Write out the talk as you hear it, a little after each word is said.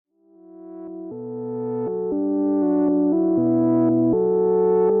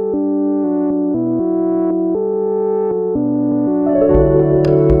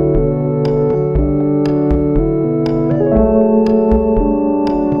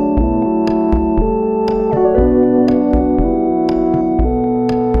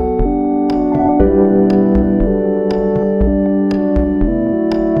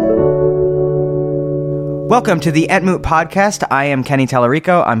Welcome to the Entmoot Podcast. I am Kenny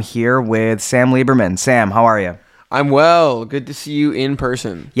Tallarico. I'm here with Sam Lieberman. Sam, how are you? I'm well. Good to see you in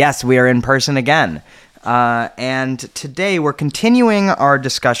person. Yes, we are in person again. And today we're continuing our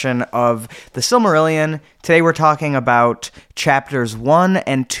discussion of the Silmarillion. Today we're talking about chapters 1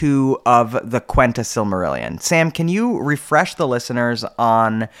 and 2 of the Quenta Silmarillion. Sam, can you refresh the listeners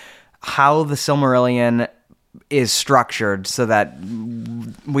on how the Silmarillion is structured so that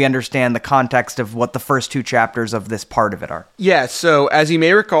we understand the context of what the first two chapters of this part of it are? Yeah, so as you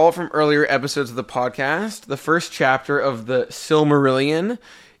may recall from earlier episodes of the podcast, the first chapter of the Silmarillion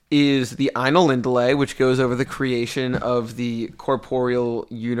is the Aulë, which goes over the creation of the corporeal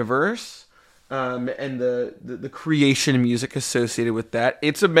universe and the creation music associated with that.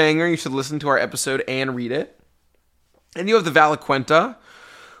 It's a banger. You should listen to our episode and read it. And you have the Quenta,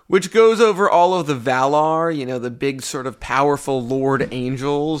 which goes over all of the Valar, you know, the big sort of powerful lord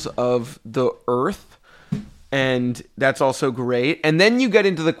angels of the earth. And that's also great. And then you get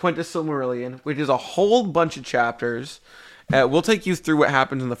into the Quenta Silmarillion, which is a whole bunch of chapters. We'll take you through what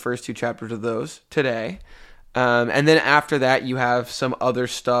happens in the first two chapters of those today. And then after that, you have some other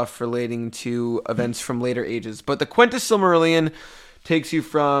stuff relating to events from later ages. But the Quenta Silmarillion takes you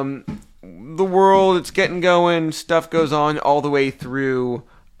from the world, it's getting going, stuff goes on all the way through...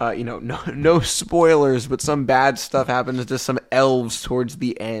 no spoilers, but some bad stuff happens to some elves towards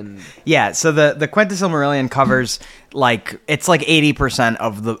the end. Yeah, so the Quenta Silmarillion covers it's like 80%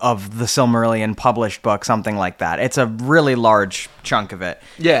 of the Silmarillion published book, something like that. It's a really large chunk of it.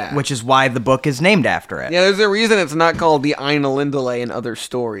 Yeah. Which is why the book is named after it. Yeah, there's a reason it's not called the Aulë in other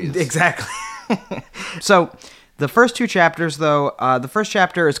stories. Exactly. So the first two chapters, though, the first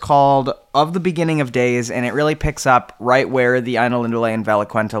chapter is called Of the Beginning of Days, and it really picks up right where the Aulë and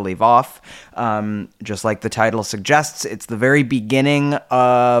Quenta leave off. Just like the title suggests, it's the very beginning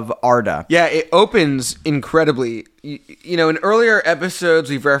of Arda. Yeah, it opens incredibly. You know, in earlier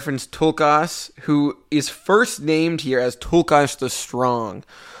episodes, we've referenced Tulkas, who is first named here as Tulkas the Strong,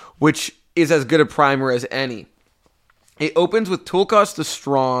 which is as good a primer as any. It opens with Tulkas the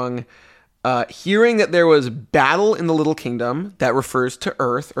Strong hearing that there was battle in the Little Kingdom that refers to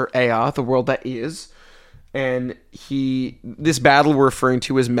Earth, or Ea, the world that is. And this battle we're referring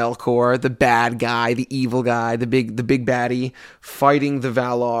to as Melkor, the bad guy, the evil guy, the big baddie, fighting the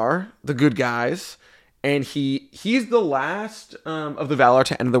Valar, the good guys. And he's the last of the Valar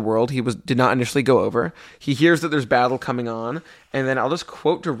to enter the world. He did not initially go over. He hears that there's battle coming on, and then I'll just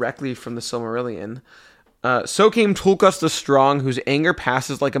quote directly from the Silmarillion. So came Tulkas the Strong, whose anger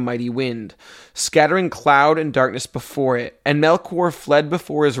passes like a mighty wind, scattering cloud and darkness before it. And Melkor fled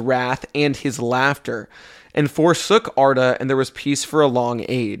before his wrath and his laughter, and forsook Arda, and there was peace for a long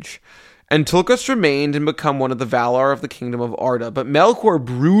age. And Tulkas remained and become one of the Valar of the kingdom of Arda. But Melkor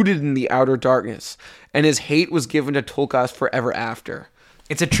brooded in the outer darkness, and his hate was given to Tulkas forever after.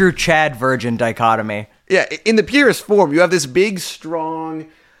 It's a true Chad-Virgin dichotomy. Yeah, in the purest form, you have this big, strong,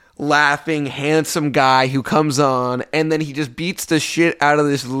 laughing, handsome guy who comes on, and then he just beats the shit out of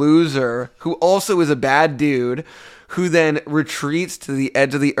this loser, who also is a bad dude, who then retreats to the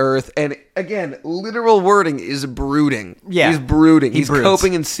edge of the earth, and again, literal wording is brooding. Yeah. He's brooding. He's broods.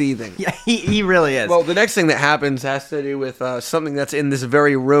 coping and seething. Yeah, he really is. Well, the next thing that happens has to do with something that's in this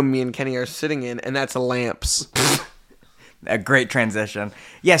very room me and Kenny are sitting in, and that's lamps. A great transition.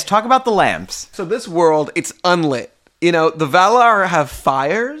 Yes, talk about the lamps. So this world, it's unlit. You know, the Valar have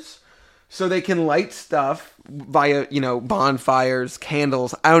fires, so they can light stuff via, bonfires,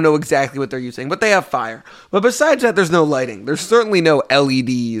 candles. I don't know exactly what they're using, but they have fire. But besides that, there's no lighting. There's certainly no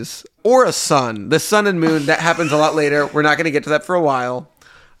LEDs or a sun. The sun and moon, that happens a lot later. We're not going to get to that for a while.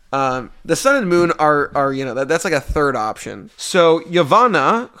 The sun and moon are that's like a third option. So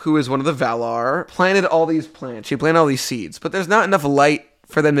Yavanna, who is one of the Valar, planted all these plants. She planted all these seeds, but there's not enough light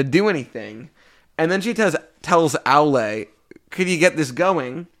for them to do anything. And then she tells Aulë, could you get this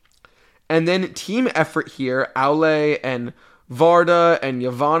going? And then team effort here, Aulë and Varda and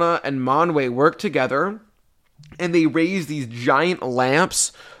Yavanna and Manwë work together, and they raise these giant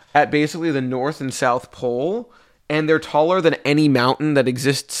lamps at basically the North and South Pole, and they're taller than any mountain that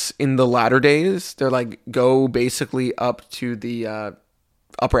exists in the latter days. They're go basically up to the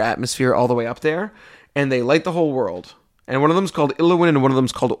upper atmosphere all the way up there, and they light the whole world. And one of them's called Iluwin, and one of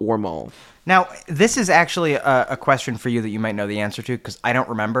them's called Ormal. Now, this is actually a question for you that you might know the answer to, because I don't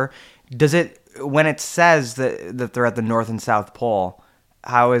remember. When it says that they're at the North and South Pole,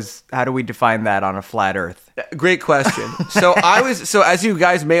 how do we define that on a flat Earth? Great question. So as you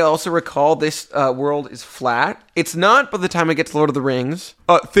guys may also recall, this world is flat. It's not by the time it gets to Lord of the Rings.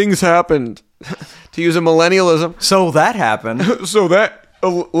 Things happened, to use a millennialism. So that happened.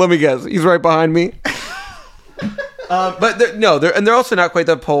 Let me guess. He's right behind me. But they're also not quite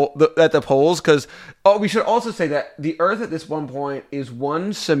at the poles, because we should also say that the Earth at this one point is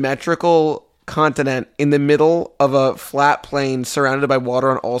one symmetrical continent in the middle of a flat plain surrounded by water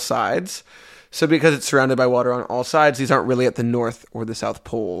on all sides. So because it's surrounded by water on all sides, these aren't really at the North or the South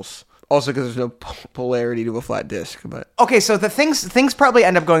poles. Also because there's no polarity to a flat disk. But okay, so the things probably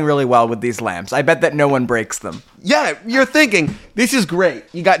end up going really well with these lamps. I bet that no one breaks them. Yeah, you're thinking, this is great.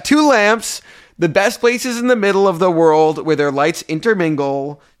 You got 2 lamps, the best places in the middle of the world where their lights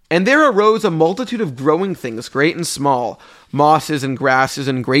intermingle, and there arose a multitude of growing things, great and small, mosses and grasses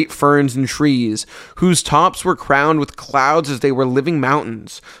and great ferns and trees, whose tops were crowned with clouds as they were living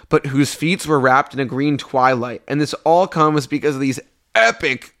mountains, but whose feet were wrapped in a green twilight. And this all comes because of these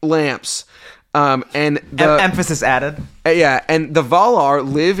epic lamps. Emphasis added. And the Valar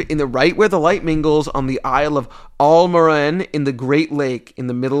live in the right where the light mingles on the Isle of Aulë in the Great Lake in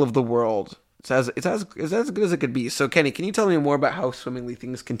the middle of the world. It's as good as it could be. So, Kenny, can you tell me more about how swimmingly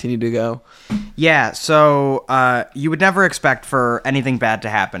things continue to go? Yeah, so you would never expect for anything bad to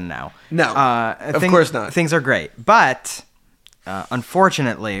happen now. No, of course not. Things are great. But,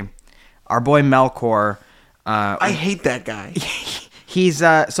 unfortunately, our boy Melkor... I hate that guy. He's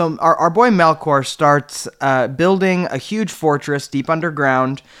so our boy Melkor starts building a huge fortress deep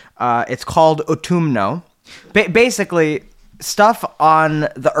underground. It's called Utumno. Basically, stuff on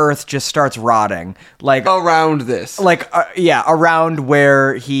the earth just starts rotting, like around this, around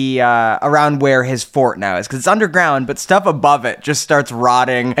where his fort now is, because it's underground, but stuff above it just starts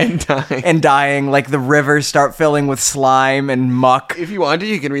rotting and dying. Like the rivers start filling with slime and muck. If you want to,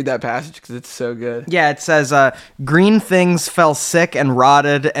 you can read that passage because it's so good. Yeah, it says, green things fell sick and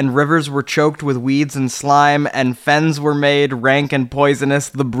rotted, and rivers were choked with weeds and slime, and fens were made rank and poisonous,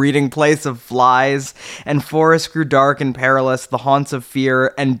 the breeding place of flies, and forests grew dark and perilous, the haunts of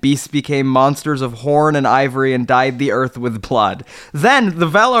fear, and beasts became monsters of horn and ivory and dyed the earth with blood. Then the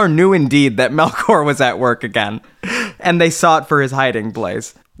Valar knew indeed that Melkor was at work again, and they sought for his hiding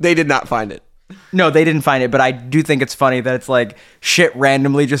place. They did not find it. No, they didn't find it, but I do think it's funny that it's like shit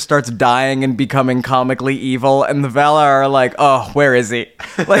randomly just starts dying and becoming comically evil, and the Valar are like, oh, where is he?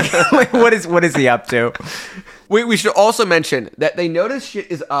 like what is he up to? We should also mention that they notice shit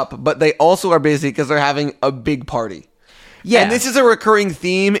is up, but they also are busy because they're having a big party. Yeah. And this is a recurring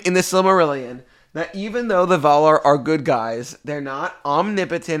theme in the Silmarillion, that even though the Valar are good guys, they're not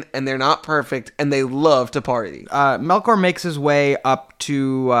omnipotent and they're not perfect, and they love to party. Melkor makes his way up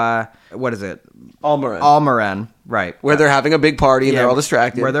to, what is it? Almaran, right. Where they're having a big party and they're all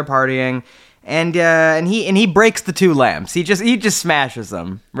distracted. Where they're partying. And he breaks the 2 lamps. He just smashes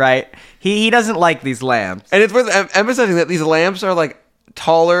them, right? He doesn't like these lamps. And it's worth emphasizing that these lamps are like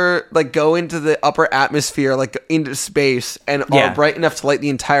taller, like go into the upper atmosphere, like into space, and are bright enough to light the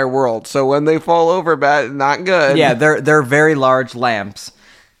entire world. So when they fall over, not good. Yeah, they're very large lamps,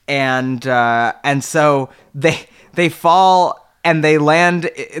 and so they fall and they land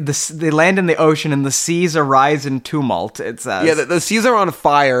in the ocean, and the seas arise in tumult. It says. Yeah, the seas are on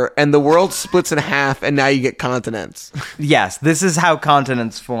fire, and the world splits in half, and now you get continents. Yes, this is how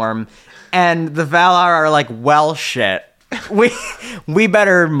continents form, and the Valar are like, well, shit. We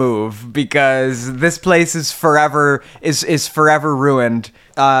better move, because this place is forever ruined.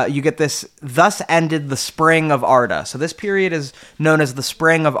 You get this. Thus ended the Spring of Arda. So this period is known as the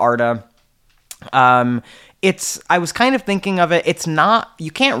Spring of Arda. I was kind of thinking of it. It's not.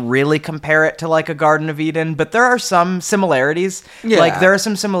 You can't really compare it to like a Garden of Eden, but there are some similarities. Yeah. Like there are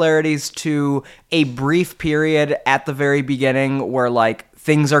some similarities to a brief period at the very beginning where like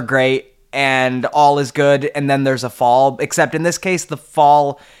things are great and all is good, and then there's a fall. Except in this case, the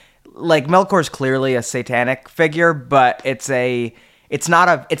fall, like Melkor's clearly a satanic figure, but there's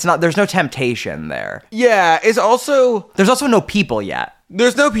no temptation there. Yeah, there's also no people yet.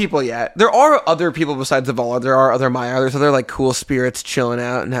 There's no people yet. There are other people besides the Valar. There are other Maiar. There's other like cool spirits chilling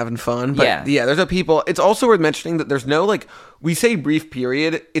out and having fun. But yeah, there's no people. It's also worth mentioning that there's no like, we say brief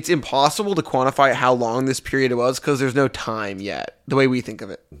period. It's impossible to quantify how long this period was because there's no time yet, the way we think of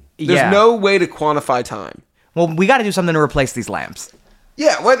it. There's no way to quantify time. Well, we got to do something to replace these lamps.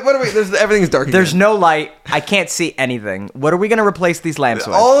 Yeah, what are we? Everything's dark again. There's no light. I can't see anything. What are we going to replace these lamps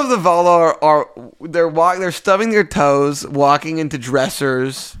with? All of the Valar they're stubbing their toes, walking into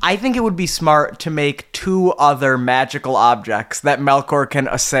dressers. I think it would be smart to make 2 other magical objects that Melkor can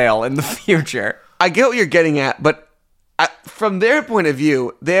assail in the future. I get what you're getting at, but from their point of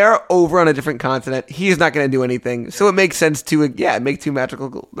view, they're over on a different continent. He's not going to do anything. So it makes sense to, make 2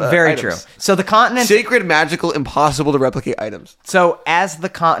 magical Very items. true. So the continents... Sacred, magical, impossible to replicate items. So as the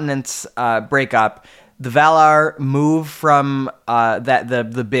continents break up, the Valar move from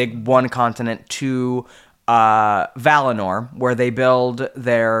the big one continent to Valinor, where they build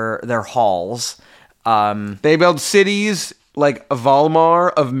their halls. They build cities like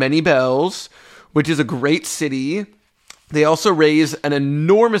Valmar of Many Bells, which is a great city. They also raise an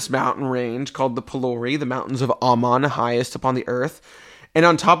enormous mountain range called the Pelori, the mountains of Aman, highest upon the earth. And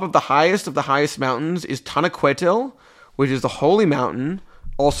on top of the highest mountains is Tanaquetil, which is the holy mountain,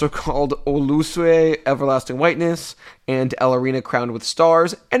 also called Olusue, everlasting whiteness, and El Arena, crowned with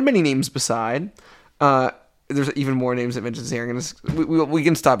stars, and many names beside. There's even more names that mentions here. We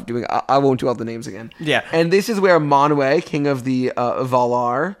can stop doing. I won't do all the names again. Yeah. And this is where Manwe, king of the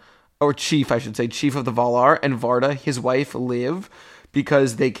Valar, or chief, I should say, chief of the Valar, and Varda, his wife, live,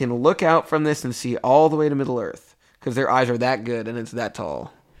 because they can look out from this and see all the way to Middle Earth, because their eyes are that good and it's that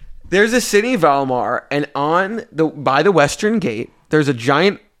tall. There's a city, Valmar, and by the western gate, there's a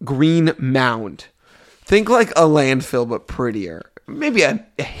giant green mound. Think like a landfill, but prettier. Maybe a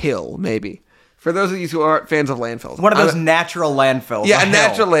hill, maybe. For those of you who aren't fans of landfills. One of those natural landfills. Yeah, a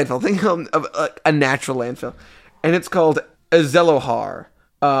natural landfill. Think of a natural landfill. And it's called Azelohar.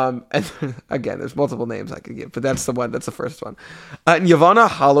 And again, there's multiple names I could give, but that's the first one. And Yavanna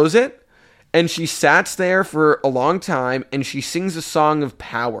hollows it, and she sats there for a long time, and she sings a song of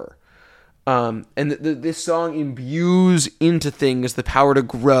power. And this song imbues into things the power to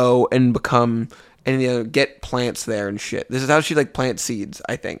grow and become, and get plants there and shit. This is how she plants seeds,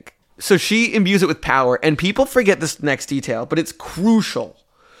 I think. So she imbues it with power, and people forget this next detail, but it's crucial.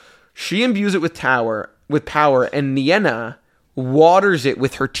 She imbues it with power, and Nienna waters it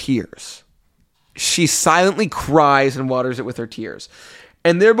with her tears. She silently cries and waters it with her tears.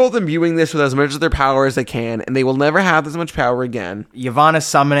 And they're both imbuing this with as much of their power as they can, and they will never have this much power again. Yavanna's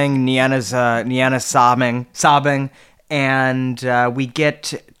summoning, Nienna's sobbing, and we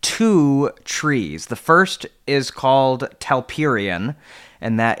get 2 trees. The first is called Talpirion,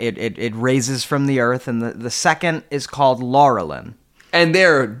 and that it raises from the earth, and the second is called Laurelin. And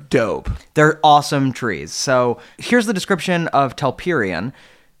they're dope. They're awesome trees. So here's the description of Talpirion.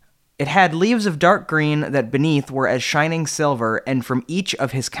 It had leaves of dark green that beneath were as shining silver, and from each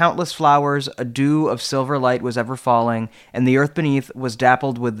of his countless flowers a dew of silver light was ever falling, and the earth beneath was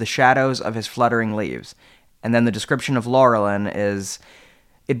dappled with the shadows of his fluttering leaves. And then the description of Laurelin is...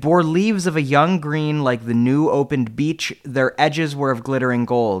 It bore leaves of a young green like the new opened beech. Their edges were of glittering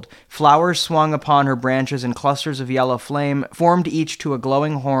gold. Flowers swung upon her branches in clusters of yellow flame, formed each to a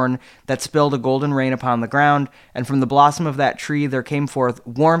glowing horn that spilled a golden rain upon the ground, and from the blossom of that tree there came forth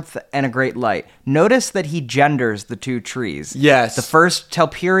warmth and a great light. Notice that he genders the 2 trees. Yes. The first,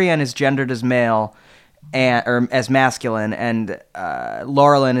 Talpirion, is gendered as male, or as masculine, and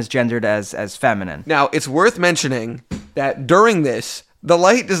Laurelin is gendered as feminine. Now, it's worth mentioning that during this, the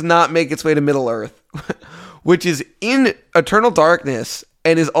light does not make its way to Middle Earth, which is in eternal darkness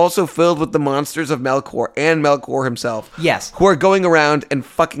and is also filled with the monsters of Melkor and Melkor himself. Yes. Who are going around and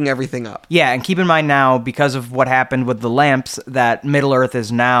fucking everything up. Yeah, and keep in mind now, because of what happened with the lamps, that Middle Earth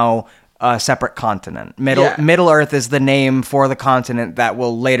is now a separate continent. Middle Earth is the name for the continent that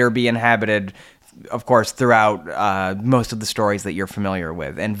will later be inhabited, of course, throughout most of the stories that you're familiar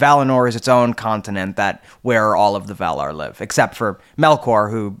with. And Valinor is its own continent where all of the Valar live, except for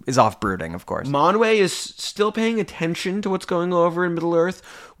Melkor, who is off brooding, of course. Manwe is still paying attention to what's going over in Middle Earth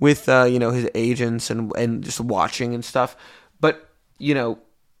with, his agents and just watching and stuff. But,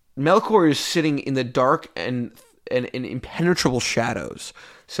 Melkor is sitting in the dark and impenetrable shadows,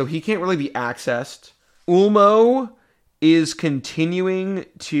 so he can't really be accessed. Ulmo is continuing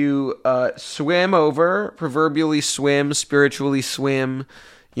to swim over, proverbially swim, spiritually swim,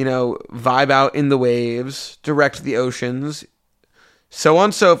 vibe out in the waves, direct the oceans, so on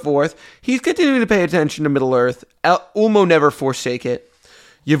and so forth. He's continuing to pay attention to Middle Earth. Ulmo never forsake it.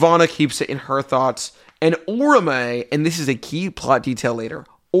 Yavanna keeps it in her thoughts. And Orome, and this is a key plot detail later,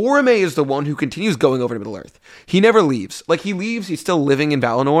 Orome is the one who continues going over to Middle Earth. He never leaves. He leaves, he's still living in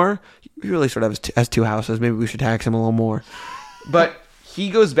Valinor. He really sort of has 2 houses. Maybe we should tax him a little more. But he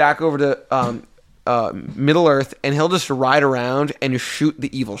goes back over to Middle Earth, and he'll just ride around and shoot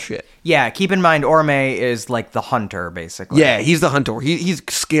the evil shit. Yeah, keep in mind, Orome is the hunter, basically. Yeah, he's the hunter. He's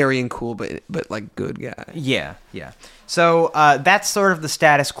scary and cool, but good guy. Yeah. So that's sort of the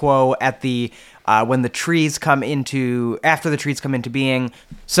status quo at the... when the trees come into being.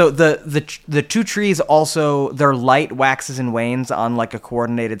 So the 2 trees also, their light waxes and wanes on a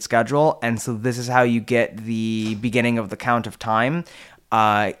coordinated schedule, and so this is how you get the beginning of the count of time.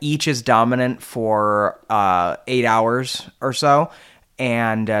 Each is dominant for 8 hours or so,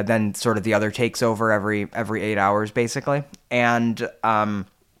 and then sort of the other takes over every 8 hours, basically. And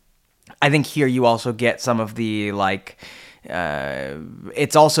I think here you also get some of the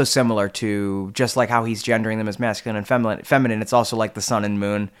it's also similar to just like how he's gendering them as masculine and feminine. It's also like the sun and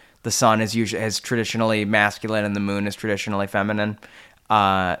moon. The sun is traditionally masculine, and the moon is traditionally feminine.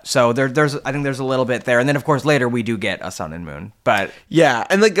 So there's I think there's a little bit there, and then of course later we do get a sun and moon, but yeah,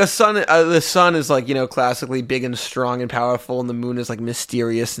 and like the sun is like, you know, classically big and strong and powerful, and the moon is like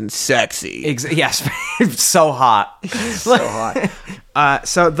mysterious and sexy. Yes, so hot, so hot.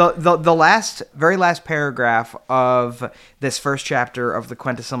 So the very last paragraph of this first chapter of the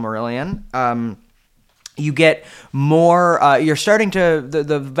Quenta Silmarillion. You get more, you're starting to,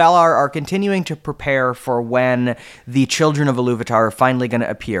 the Valar are continuing to prepare for when the children of Iluvatar are finally going to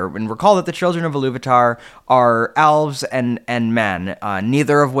appear. And recall that the children of Iluvatar are elves and men,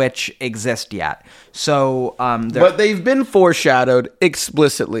 neither of which exist yet. So, but they've been foreshadowed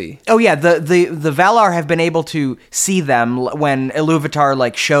explicitly. Oh yeah, the Valar have been able to see them when Iluvatar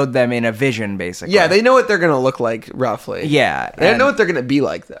like showed them in a vision, basically. Yeah, they know what they're gonna look like roughly. Yeah, they know what they're gonna be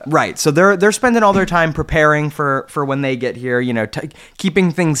like, though. Right. So they're spending all their time preparing for when they get here. You know,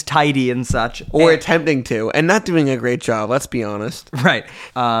 keeping things tidy and such, or attempting to, and not doing a great job. Let's be honest. Right.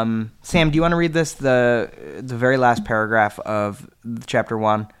 Sam, do you want to read this the very last paragraph of chapter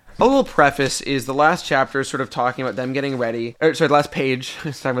 1? A little preface is the last chapter is sort of talking about them getting ready. The last page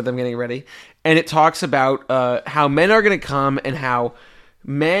is talking about them getting ready. And it talks about how men are going to come and how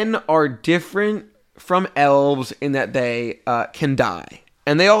men are different from elves in that they can die.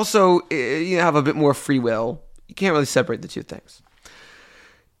 And they also have a bit more free will. You can't really separate the two things.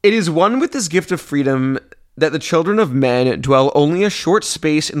 It is one with this gift of freedom that the children of men dwell only a short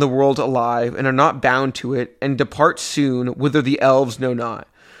space in the world alive and are not bound to it and depart soon, whither the elves know not.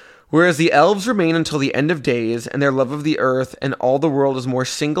 Whereas the elves remain until the end of days, and their love of the earth and all the world is more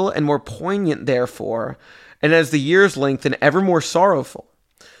single and more poignant therefore, and as the years lengthen, ever more sorrowful.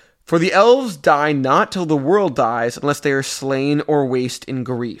 For the elves die not till the world dies, unless they are slain or waste in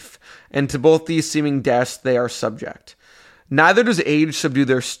grief, and to both these seeming deaths they are subject. Neither does age subdue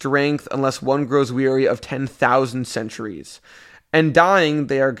their strength, unless one grows weary of 10,000 centuries. And dying,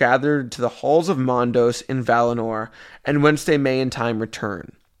 they are gathered to the halls of Mondos in Valinor, and whence they may in time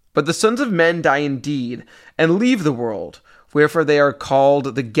return. But the sons of men die indeed, and leave the world, wherefore they are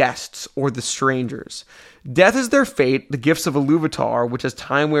called the guests or the strangers. Death is their fate, the gifts of Iluvatar, which as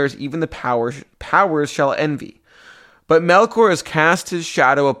time wears even the powers shall envy. But Melkor has cast his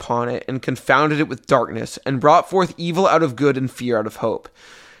shadow upon it, and confounded it with darkness, and brought forth evil out of good and fear out of hope.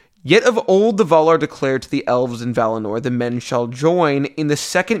 Yet of old the Valar declared to the elves in Valinor, the men shall join in the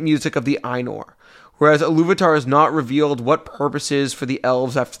second music of the Ainur. Whereas Iluvatar has not revealed what purpose is for the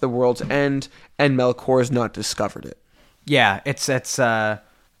elves after the world's end, and Melkor has not discovered it. Yeah, it's a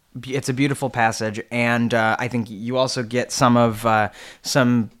beautiful passage, and I think you also get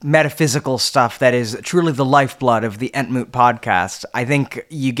some metaphysical stuff that is truly the lifeblood of the Entmoot podcast. I think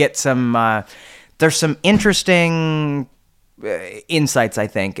you get there's some interesting insights, I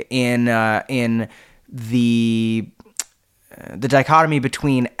think, in the dichotomy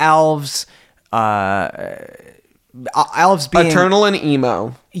between elves being eternal and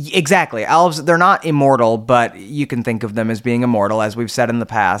emo. Exactly. Elves, they're not immortal, but you can think of them as being immortal, as we've said in the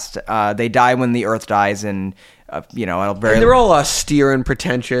past. They die when the earth dies, and and they're all austere and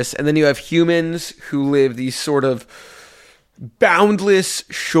pretentious. And then you have humans who live these sort of boundless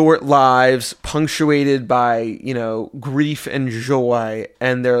short lives punctuated by grief and joy,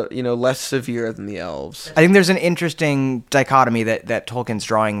 and they're less severe than the elves. I think there's an interesting dichotomy that Tolkien's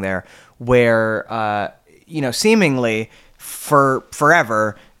drawing there, where seemingly for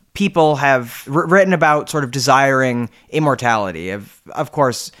forever people have written about sort of desiring immortality. Of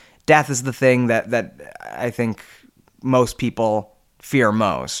course, death is the thing that I think most people fear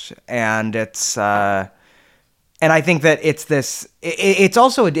most, and it's and I think that it's this. It's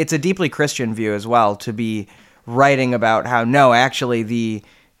also a deeply Christian view as well, to be writing about how no, actually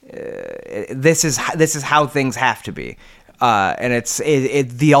this is how things have to be, and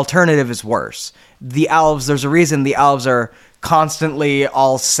the alternative is worse. The elves, there's a reason the elves are constantly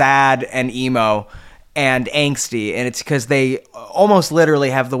all sad and emo and angsty, and it's because they almost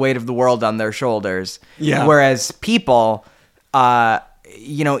literally have the weight of the world on their shoulders. Yeah. Whereas people,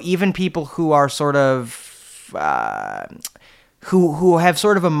 even people who are sort of who have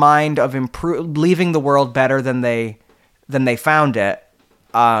sort of a mind of leaving the world better than they found it,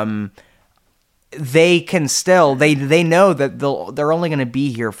 they can still they know that they're only going to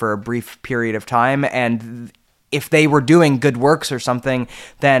be here for a brief period of time, and if they were doing good works or something,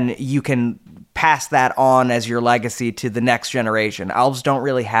 then you can pass that on as your legacy to the next generation. Elves don't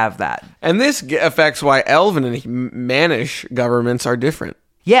really have that, and this affects why elven and mannish governments are different.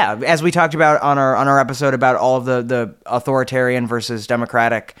 Yeah, as we talked about on our episode about all of the authoritarian versus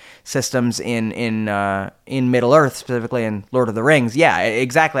democratic systems in Middle Earth, specifically in Lord of the Rings. Yeah,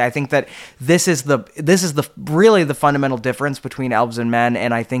 exactly. I think that this is really the fundamental difference between elves and men,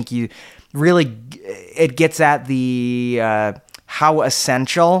 and I think it gets at the how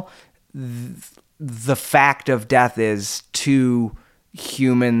essential the fact of death is to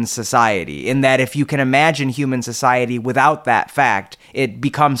human society, in that if you can imagine human society without that fact, it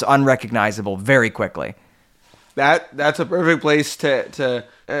becomes unrecognizable very quickly. That's a perfect place to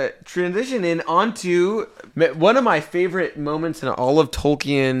transition in onto one of my favorite moments in all of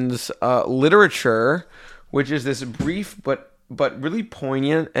Tolkien's literature, which is this brief but really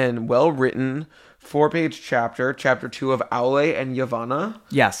poignant and well-written 4-page chapter 2 of Aulë and Yavanna.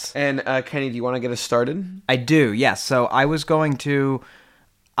 Yes. And Kenny, do you want to get us started? I do, yes. So I was going to...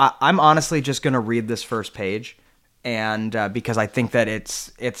 I'm honestly just going to read this first page, and because I think that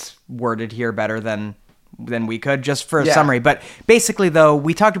it's worded here better than we could, just for a summary. But basically, though,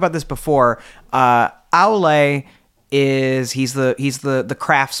 we talked about this before. Aulë he's the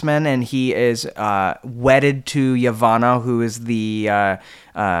craftsman, and he is wedded to Yavanna, who is the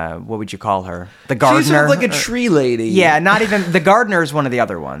what would you call her? The gardener. She's sort of like a tree lady. Yeah, not even the gardener is one of the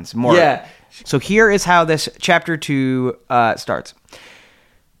other ones. More. Yeah. So here is how this chapter 2 starts.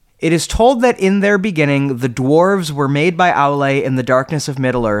 It is told that in their beginning, the dwarves were made by Aulë in the darkness of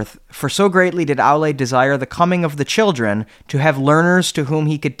Middle-earth, for so greatly did Aulë desire the coming of the children, to have learners to whom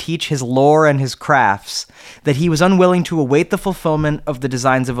he could teach his lore and his crafts, that he was unwilling to await the fulfillment of the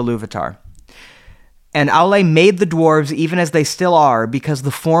designs of Ilúvatar. And Aulë made the dwarves even as they still are, because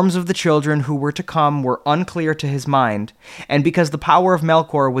the forms of the children who were to come were unclear to his mind, and because the power of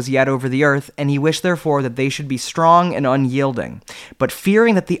Melkor was yet over the earth, and he wished therefore that they should be strong and unyielding. But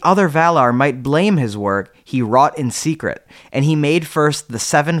fearing that the other Valar might blame his work, he wrought in secret, and he made first the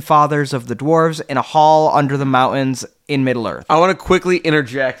 7 fathers of the dwarves in a hall under the mountains in Middle-earth. I want to quickly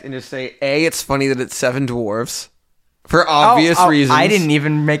interject and just say, it's funny that it's 7 dwarves. For obvious reasons. I didn't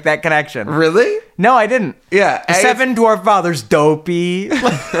even make that connection. Really? No, I didn't. Yeah. The 7 dwarf fathers, dopey.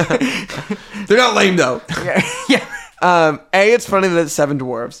 They're not lame, though. Yeah. It's funny that it's 7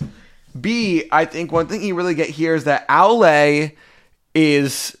 dwarves. B, I think one thing you really get here is that Aulë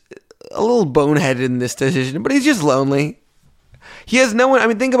is a little boneheaded in this decision, but he's just lonely. He has no one. I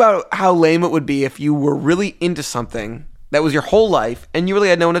mean, think about how lame it would be if you were really into something that was your whole life, and you really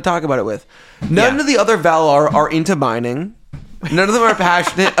had no one to talk about it with. None of the other Valar are into mining. None of them are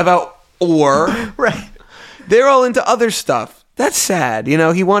passionate about ore. Right. They're all into other stuff. That's sad.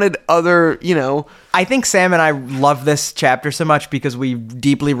 He wanted other, I think Sam and I love this chapter so much because we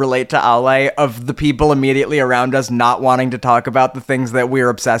deeply relate to Aulë, of the people immediately around us not wanting to talk about the things that we're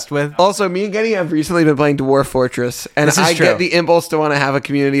obsessed with. Also, me and Kenny have recently been playing Dwarf Fortress, and I get the impulse to want to have a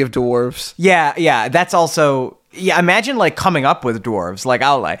community of dwarves. Yeah, that's also... Yeah, imagine coming up with dwarves like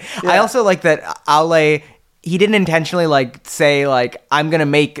Aulë. Yeah. I also like that Aulë, he didn't intentionally say I'm gonna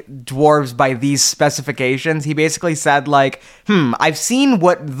make dwarves by these specifications. He basically said I've seen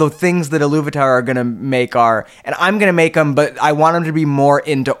what the things that Ilúvatar are gonna make are, and I'm gonna make them, but I want them to be more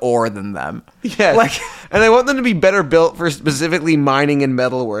into ore than them. Yeah, and I want them to be better built for specifically mining and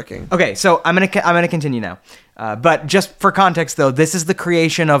metalworking. Okay, so I'm gonna continue now. But just for context, though, this is the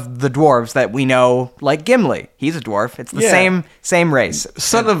creation of the dwarves that we know, like Gimli. He's a dwarf. It's the same race.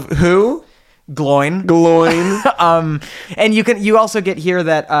 Son of who? Gloin. And you also get here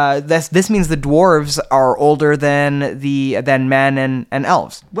that this means the dwarves are older than men and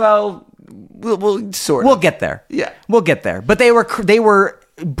elves. Well, we'll sort of. We'll get there. Yeah, we'll get there. But they were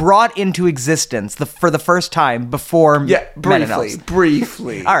brought into existence for the first time before men and elves.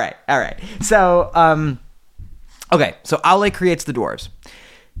 Briefly. All right. So okay, so Aulë creates the dwarves.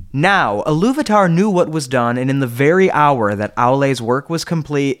 Now, Ilúvatar knew what was done, and in the very hour that Aulë's work was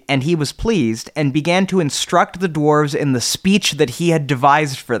complete, and he was pleased, and began to instruct the dwarves in the speech that he had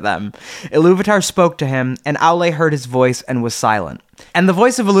devised for them. Ilúvatar spoke to him, and Aulë heard his voice and was silent. And the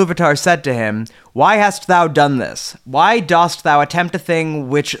voice of Ilúvatar said to him, "Why hast thou done this? Why dost thou attempt a thing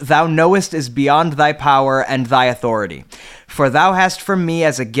which thou knowest is beyond thy power and thy authority? For thou hast from me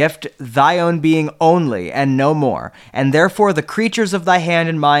as a gift thy own being only, and no more, and therefore the creatures of thy hand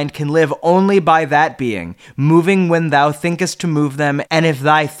and mind can live only by that being, moving when thou thinkest to move them, and if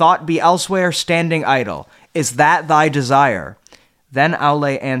thy thought be elsewhere, standing idle. Is that thy desire?" Then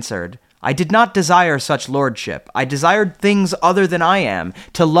Aulë answered, I did not desire such lordship. I desired things other than I am,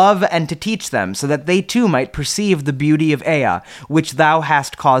 to love and to teach them, so that they too might perceive the beauty of Ea, which thou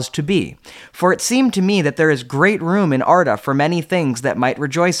hast caused to be. For it seemed to me that there is great room in Arda for many things that might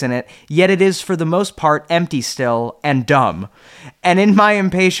rejoice in it, yet it is for the most part empty still, and dumb. And in my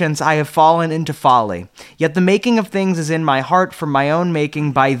impatience I have fallen into folly. Yet the making of things is in my heart for my own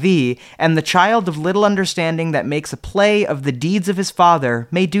making by thee, and the child of little understanding that makes a play of the deeds of his father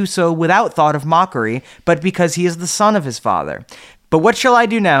may do so without thought of mockery, but because he is the son of his father. But what shall I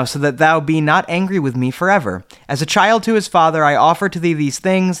do now, so that thou be not angry with me forever? As a child to his father, I offer to thee these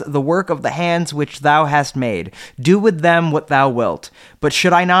things, the work of the hands which thou hast made. Do with them what thou wilt. But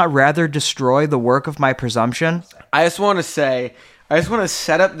should I not rather destroy the work of my presumption? I just want to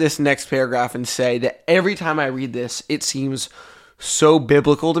set up this next paragraph and say that every time I read this, it seems so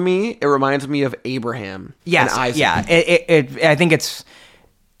biblical to me. It reminds me of Abraham and Isaac. Yeah. I think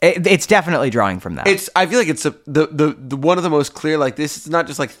it's definitely drawing from that. I feel like it's the one of the most clear. Like, this is not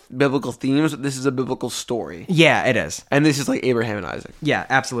just like biblical themes, but this is a biblical story. Yeah, it is. And this is like Abraham and Isaac. Yeah,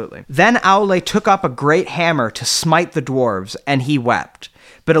 absolutely. Then Aulë took up a great hammer to smite the dwarves, and he wept.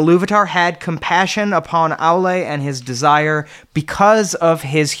 But Iluvatar had compassion upon Aulë and his desire because of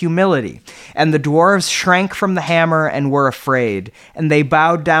his humility. And the dwarves shrank from the hammer and were afraid, and they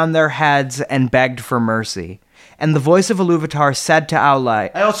bowed down their heads and begged for mercy. And the voice of Iluvatar said to Aulë...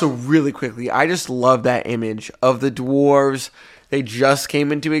 I also, really quickly, I just love that image of the dwarves. They just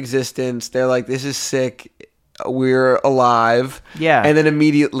came into existence. They're like, this is sick. We're alive. Yeah. And then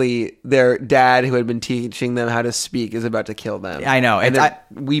immediately their dad, who had been teaching them how to speak, is about to kill them. I know. And they're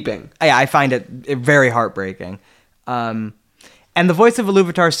weeping. I find it very heartbreaking. And the voice of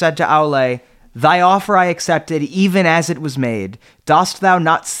Iluvatar said to Aulë, Thy offer I accepted, even as it was made. Dost thou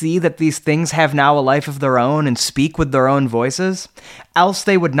not see that these things have now a life of their own, and speak with their own voices? Else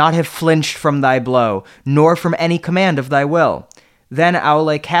they would not have flinched from thy blow, nor from any command of thy will. Then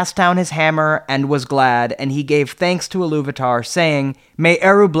Aulë cast down his hammer, and was glad, and he gave thanks to Iluvatar, saying, May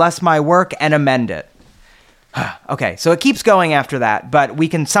Eru bless my work and amend it. Okay, so it keeps going after that, but we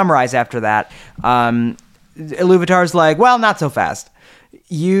can summarize after that. Iluvatar's like, well, not so fast.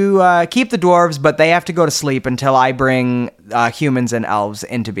 You keep the dwarves, but they have to go to sleep until I bring humans and elves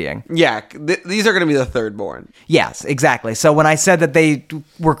into being. Yeah, these are going to be the third born. Yes, exactly. So when I said that they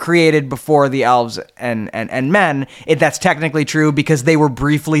were created before the elves and men, that's technically true because they were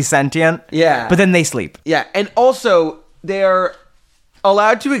briefly sentient. Yeah. But then they sleep. Yeah, and also they're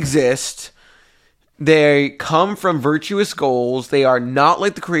allowed to exist. They come from virtuous goals. They are not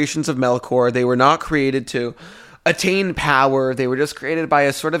like the creations of Melkor. They were not created to attain power. They were just created by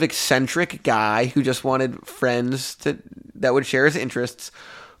a sort of eccentric guy who just wanted friends that would share his interests.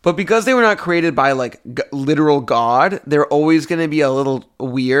 But because they were not created by like literal God, they're always going to be a little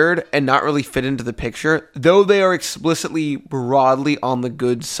weird and not really fit into the picture, though they are explicitly broadly on the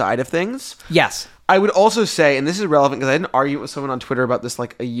good side of things. Yes. I would also say, and this is relevant because I had an argument with someone on Twitter about this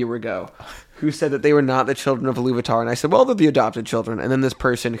like a year ago, who said that they were not the children of Iluvatar, and I said, well, they're the adopted children. And then this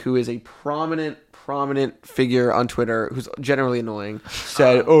person who is a prominent figure on Twitter, who's generally annoying,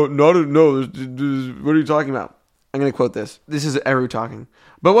 said, what are you talking about? I'm going to quote this. This is Eru talking.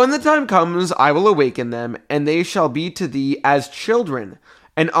 But when the time comes, I will awaken them, and they shall be to thee as children,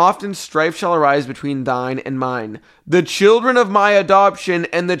 and often strife shall arise between thine and mine. The children of my adoption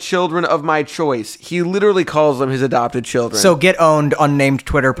and the children of my choice. He literally calls them his adopted children. So get owned, unnamed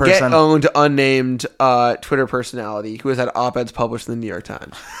Twitter person. Get owned, unnamed Twitter personality who has had op-eds published in the New York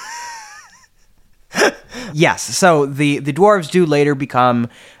Times. Yes, so the dwarves do later become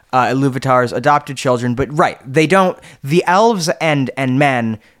Iluvatar's adopted children, but right, they don't. The elves and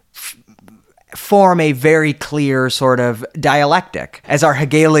men form a very clear sort of dialectic, as our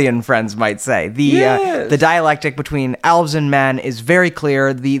Hegelian friends might say. The dialectic between elves and men is very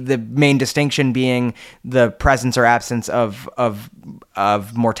clear. The main distinction being the presence or absence of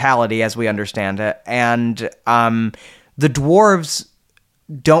mortality, as we understand it, and the dwarves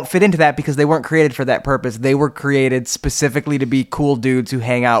don't fit into that because they weren't created for that purpose. They were created specifically to be cool dudes who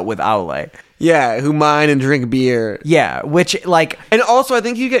hang out with Aulë. Yeah, who mine and drink beer. Yeah, which, like... And also, I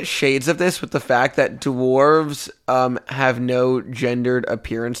think you get shades of this with the fact that dwarves have no gendered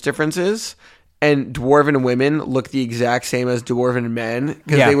appearance differences, and dwarven women look the exact same as dwarven men,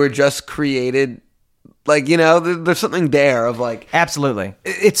 because they were just created... Like, you know, there's something there of, like... Absolutely.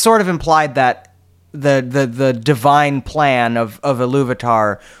 It's sort of implied that the divine plan of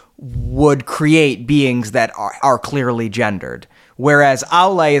Iluvatar would create beings that are clearly gendered, whereas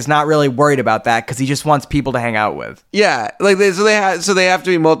Aulë is not really worried about that because he just wants people to hang out with. Yeah, like they have to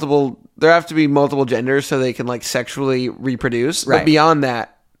be multiple. There have to be multiple genders so they can like sexually reproduce. Right. But beyond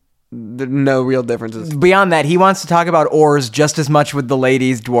that, There are no real differences. Beyond that, he wants to talk about oars just as much with the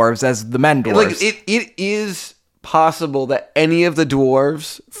ladies dwarves as the men dwarves. Like it is possible that any of the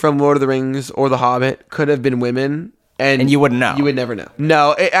dwarves from Lord of the Rings or The Hobbit could have been women. And you wouldn't know. You would never know.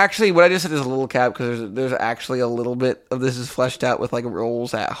 No, actually, what I just said is a little cap because there's actually a little bit of this is fleshed out with like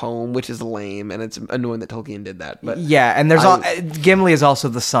roles at home, which is lame, and it's annoying that Tolkien did that. But yeah, and there's Gimli is also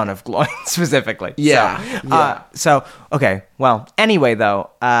the son of Gloin specifically. Yeah. So okay. Well, anyway,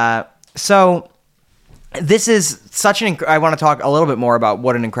 though, so. This is such I want to talk a little bit more about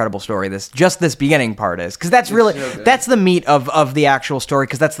what an incredible story this beginning part is, because that's really that's the meat of the actual story,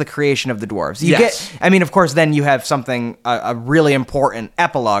 because that's the creation of the dwarves. Of course, then you have something a really important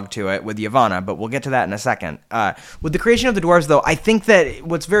epilogue to it with Yavanna, but we'll get to that in a second. With the creation of the dwarves, though, I think that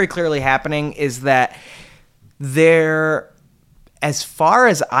what's very clearly happening is that as far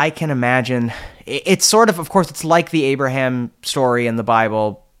as I can imagine, it's sort of course, it's like the Abraham story in the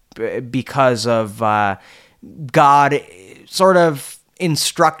Bible. Because of God sort of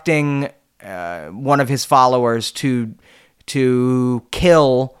instructing one of his followers to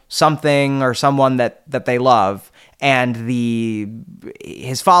kill something or someone that they love, and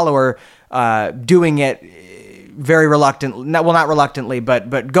his follower doing it very reluctantly, not reluctantly,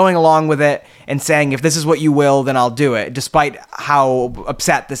 but going along with it and saying, if this is what you will, then I'll do it, despite how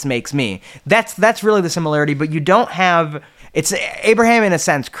upset this makes me. That's really the similarity, but you don't have... It's Abraham, in a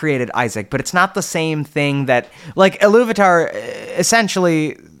sense, created Isaac, but it's not the same thing that, like, Iluvatar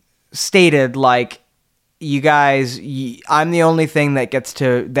essentially stated, like, you guys, I'm the only thing that gets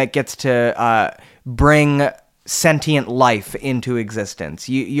to bring sentient life into existence.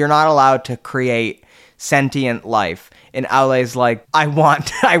 You're not allowed to create sentient life. And Aulë's like, I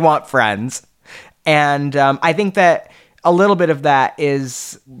want friends. And I think that a little bit of that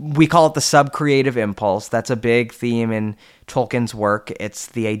is, we call it the sub-creative impulse. That's a big theme in Tolkien's work. It's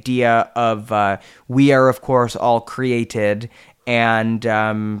the idea of we are, of course, all created, and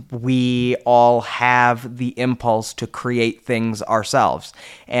we all have the impulse to create things ourselves.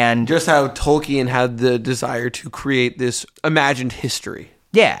 And just how Tolkien had the desire to create this imagined history.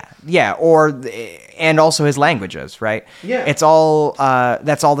 Yeah, and also his languages, right? Yeah. It's all,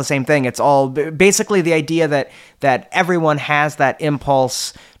 that's all the same thing. It's all basically the idea that everyone has that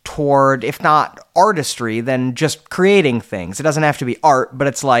impulse toward, if not artistry, then just creating things. It doesn't have to be art, but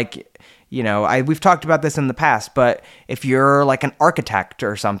it's like, we've talked about this in the past, but if you're like an architect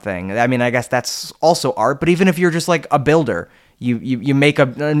or something, I mean, I guess that's also art, but even if you're just like a builder, you make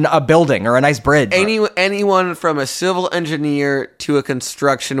a building or a nice bridge. Anyone from a civil engineer to a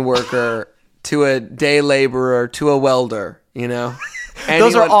construction worker to a day laborer to a welder,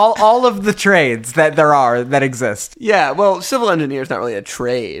 Those are all of the trades that exist. Yeah, well, civil engineer is not really a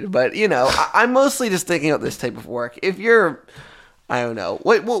trade, but I'm mostly just thinking about this type of work. If you're, I don't know,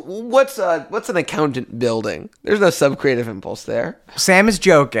 what's an accountant building? There's no sub-creative impulse there. Sam is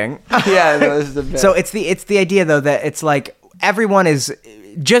joking. Yeah, no, this is a bit. So it's the idea though that it's like, everyone is,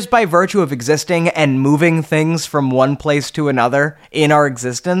 just by virtue of existing and moving things from one place to another in our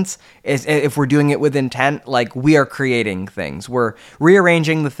existence, if we're doing it with intent, like, we are creating things. We're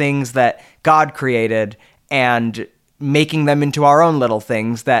rearranging the things that God created and making them into our own little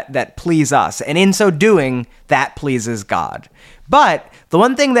things that please us. And in so doing, that pleases God. But the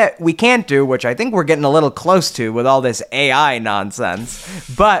one thing that we can't do, which I think we're getting a little close to with all this AI nonsense,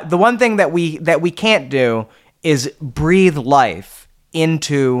 but the one thing that we can't do is breathe life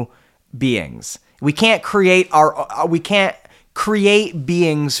into beings. We can't create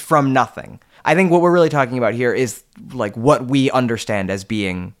beings from nothing. I think what we're really talking about here is like what we understand as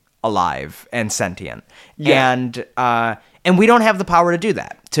being alive and sentient. Yeah. And we don't have the power to do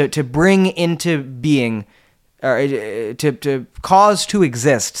that. To bring into being, or to cause to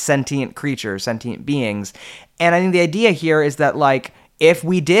exist sentient creatures, sentient beings. And I think the idea here is that, like, if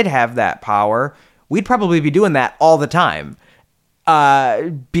we did have that power, we'd probably be doing that all the time,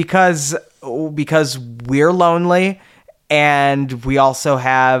 because we're lonely, and we also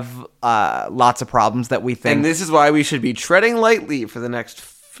have lots of problems that we think. And this is why we should be treading lightly for the next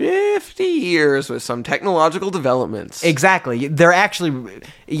 50 years with some technological developments. Exactly. They're actually,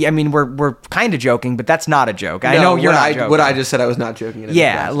 I mean, we're kind of joking, but that's not a joke. I know you're not joking. What I just said, I was not joking.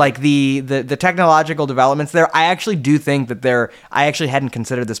 Yeah, like the technological developments there, I actually do think that I actually hadn't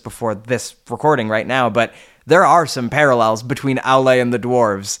considered this before this recording right now, but there are some parallels between Aulë and the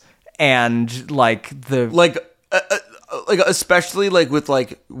dwarves, and like especially like with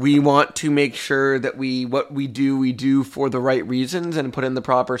like, we want to make sure that what we do for the right reasons and put in the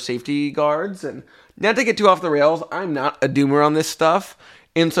proper safety guards. And not to get too off the rails, I'm not a doomer on this stuff,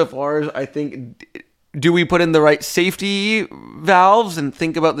 insofar as I think do we put in the right safety valves and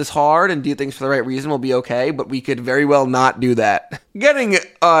think about this hard and do things for the right reason, we'll be okay, but we could very well not do that. Getting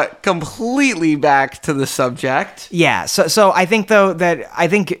completely back to the subject. Yeah, so I think, though, I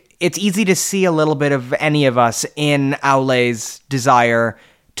think it's easy to see a little bit of any of us in Aule's desire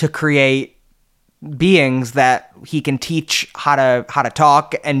to create beings that he can teach how to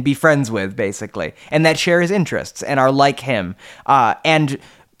talk and be friends with, basically, and that share his interests and are like him. And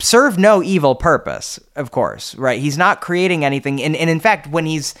serve no evil purpose, of course, right? He's not creating anything. And in fact, when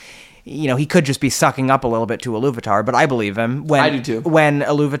he's, he could just be sucking up a little bit to Iluvatar, but I believe him. I do too. When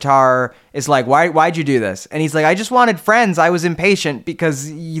Iluvatar is like, why'd you do this? And he's like, I just wanted friends. I was impatient because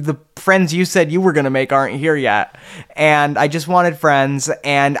the friends you said you were going to make aren't here yet. And I just wanted friends.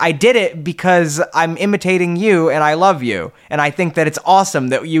 And I did it because I'm imitating you and I love you. And I think that it's awesome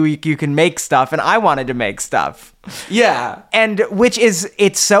that you can make stuff, and I wanted to make stuff. Yeah. And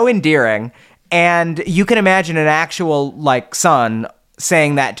it's so endearing. And you can imagine an actual, son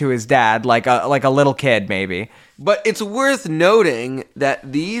saying that to his dad, like a little kid, maybe. But it's worth noting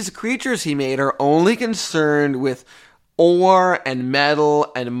that these creatures he made are only concerned with ore and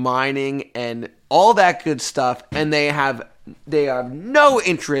metal and mining and all that good stuff, and they have no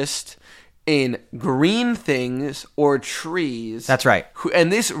interest in green things or trees. That's right.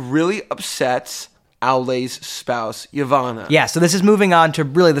 And this really upsets Aule's spouse, Yavanna. Yeah, so this is moving on to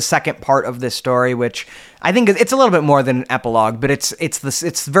really the second part of this story, which I think it's a little bit more than an epilogue, but it's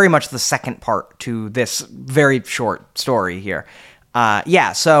very much the second part to this very short story here.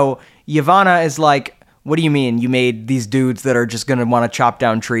 So Yavanna is like, what do you mean you made these dudes that are just going to want to chop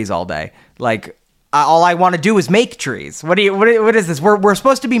down trees all day? Like, all I want to do is make trees. What is this? We're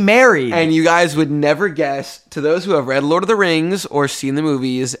supposed to be married. And you guys would never guess, to those who have read Lord of the Rings or seen the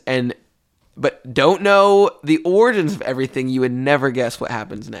movies but don't know the origins of everything, you would never guess what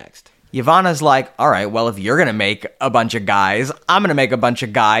happens next. Yavanna's like, all right, well, if you're going to make a bunch of guys, I'm going to make a bunch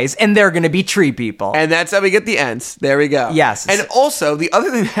of guys, and they're going to be tree people. And that's how we get the Ents. There we go. Yes. And also, the other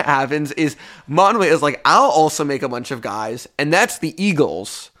thing that happens is Manwe is like, I'll also make a bunch of guys, and that's the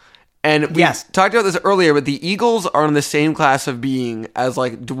Eagles. And we talked about this earlier, but the Eagles are in the same class of being as,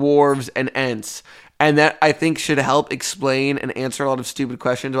 dwarves and Ents. And that, I think, should help explain and answer a lot of stupid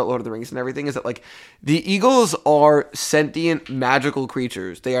questions about Lord of the Rings and everything, is that, the Eagles are sentient, magical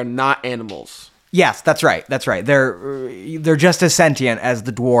creatures. They are not animals. Yes, that's right. That's right. They're just as sentient as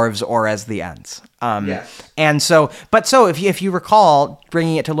the dwarves or as the Ents. Yes. And so if you recall,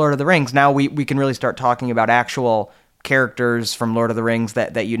 bringing it to Lord of the Rings, now we can really start talking about actual characters from Lord of the Rings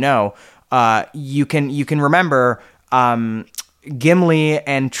that you know. You can remember Gimli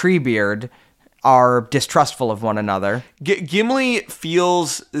and Treebeard are distrustful of one another. Gimli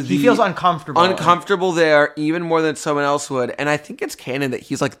feels uncomfortable there even more than someone else would, and I think it's canon that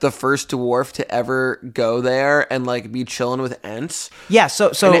he's the first dwarf to ever go there and be chilling with Ents. Yeah,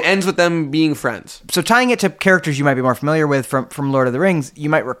 so and it ends with them being friends. So tying it to characters you might be more familiar with from Lord of the Rings, you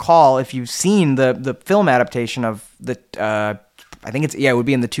might recall, if you've seen the film adaptation of the I think it would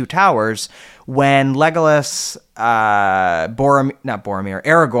be in the Two Towers, when Legolas, Aragorn,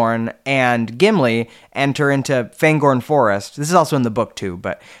 and Gimli enter into Fangorn Forest. This is also in the book too,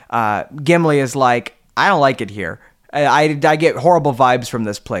 but Gimli is like, I don't like it here. I get horrible vibes from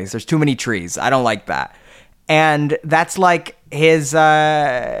this place. There's too many trees. I don't like that. And that's his,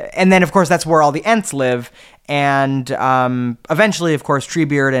 and then of course that's where all the Ents live. And eventually, of course,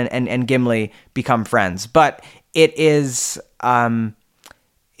 Treebeard and Gimli become friends. But it is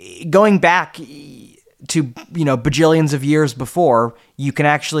going back to bajillions of years before. You can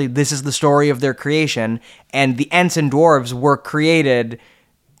actually, this is the story of their creation, and the Ents and dwarves were created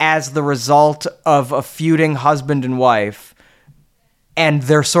as the result of a feuding husband and wife, and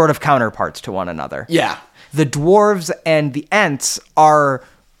they're sort of counterparts to one another. Yeah, the dwarves and the Ents are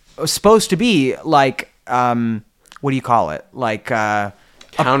supposed to be what do you call it?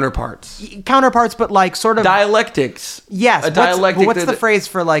 Counterparts, but sort of dialectics. Yes, a dialectic. What's the phrase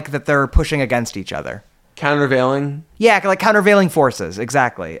for that they're pushing against each other? Countervailing. Yeah, countervailing forces,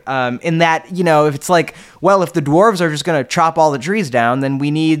 exactly. In that, if it's if the dwarves are just going to chop all the trees down, then we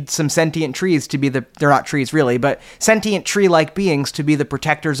need some sentient trees to be they're not trees really, but sentient tree-like beings to be the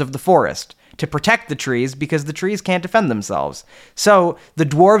protectors of the forest, to protect the trees, because the trees can't defend themselves. So the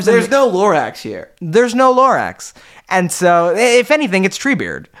dwarves... There's no Lorax here. There's no Lorax. And so, if anything, it's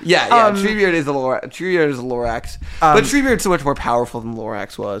Treebeard. Yeah, Treebeard is a Lorax. But Treebeard's so much more powerful than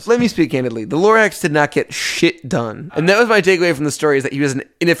Lorax was. Let me speak candidly. The Lorax did not get shit done. And that was my takeaway from the story, is that he was an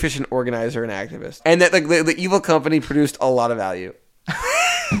inefficient organizer and activist. And that the evil company produced a lot of value.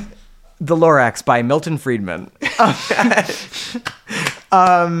 The Lorax by Milton Friedman.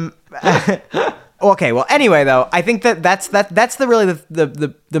 Okay, well, anyway, though, I think that's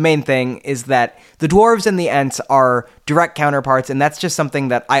the main thing is that the dwarves and the Ents are direct counterparts, and that's just something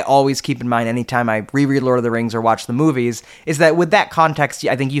that I always keep in mind anytime I reread Lord of the Rings or watch the movies, is that with that context,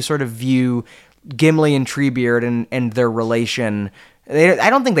 I think you sort of view Gimli and Treebeard and their relation. I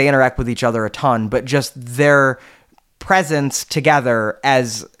don't think they interact with each other a ton, but just their presence together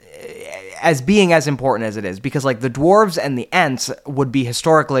as being as important as it is, because like the dwarves and the Ents would be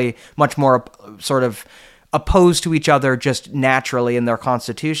historically much more sort of opposed to each other just naturally in their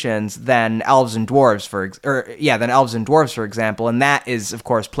constitutions than elves and dwarves for example, and that is of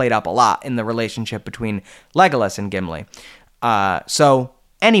course played up a lot in the relationship between Legolas and Gimli. So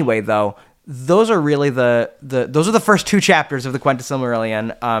anyway, though, those are really those are the first two chapters of the Quenta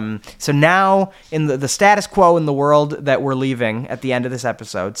Silmarillion. So now in the status quo in the world that we're leaving at the end of this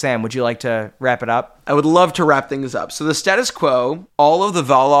episode, Sam, would you like to wrap it up? I would love to wrap things up. So the status quo, all of the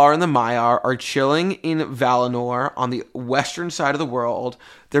Valar and the Maiar are chilling in Valinor on the western side of the world.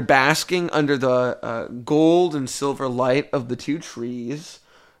 They're basking under the gold and silver light of the two trees.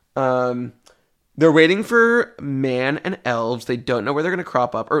 They're waiting for man and elves. They don't know where they're going to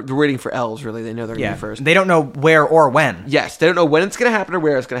crop up. Or they're waiting for elves, really. They know they're going to be first. They don't know where or when. Yes, they don't know when it's going to happen or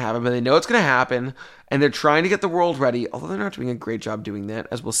where it's going to happen, but they know it's going to happen, and they're trying to get the world ready, although they're not doing a great job doing that,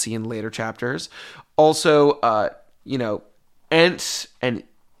 as we'll see in later chapters. Also, Ents and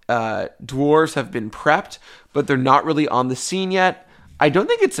dwarves have been prepped, but they're not really on the scene yet. I don't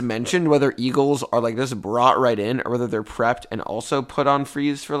think it's mentioned whether eagles are like just brought right in or whether they're prepped and also put on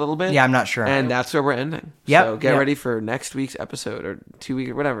freeze for a little bit. Yeah, I'm not sure. And that's where we're ending. Yep. So get ready for next week's episode or 2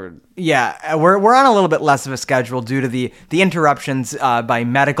 weeks or whatever. Yeah, we're on a little bit less of a schedule due to the interruptions by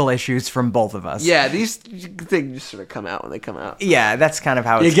medical issues from both of us. Yeah, these things just sort of come out when they come out. Yeah, that's kind of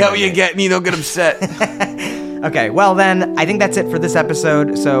how it's You get what you get and you don't get upset. Okay, well then, I think that's it for this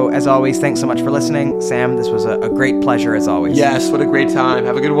episode. So, as always, thanks so much for listening. Sam, this was a great pleasure as always. Yes, what a great time.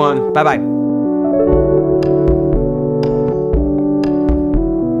 Have a good one. Bye-bye.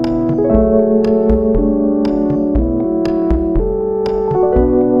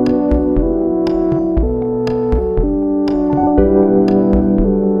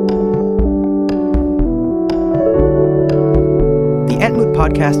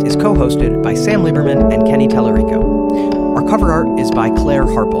 Podcast is co-hosted by Sam Lieberman and Kenny Tallarico. Our cover art is by Claire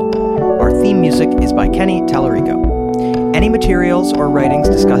Harple. Our theme music is by Kenny Tallarico. Any materials or writings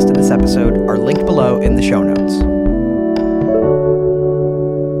discussed in this episode are linked below in the show notes.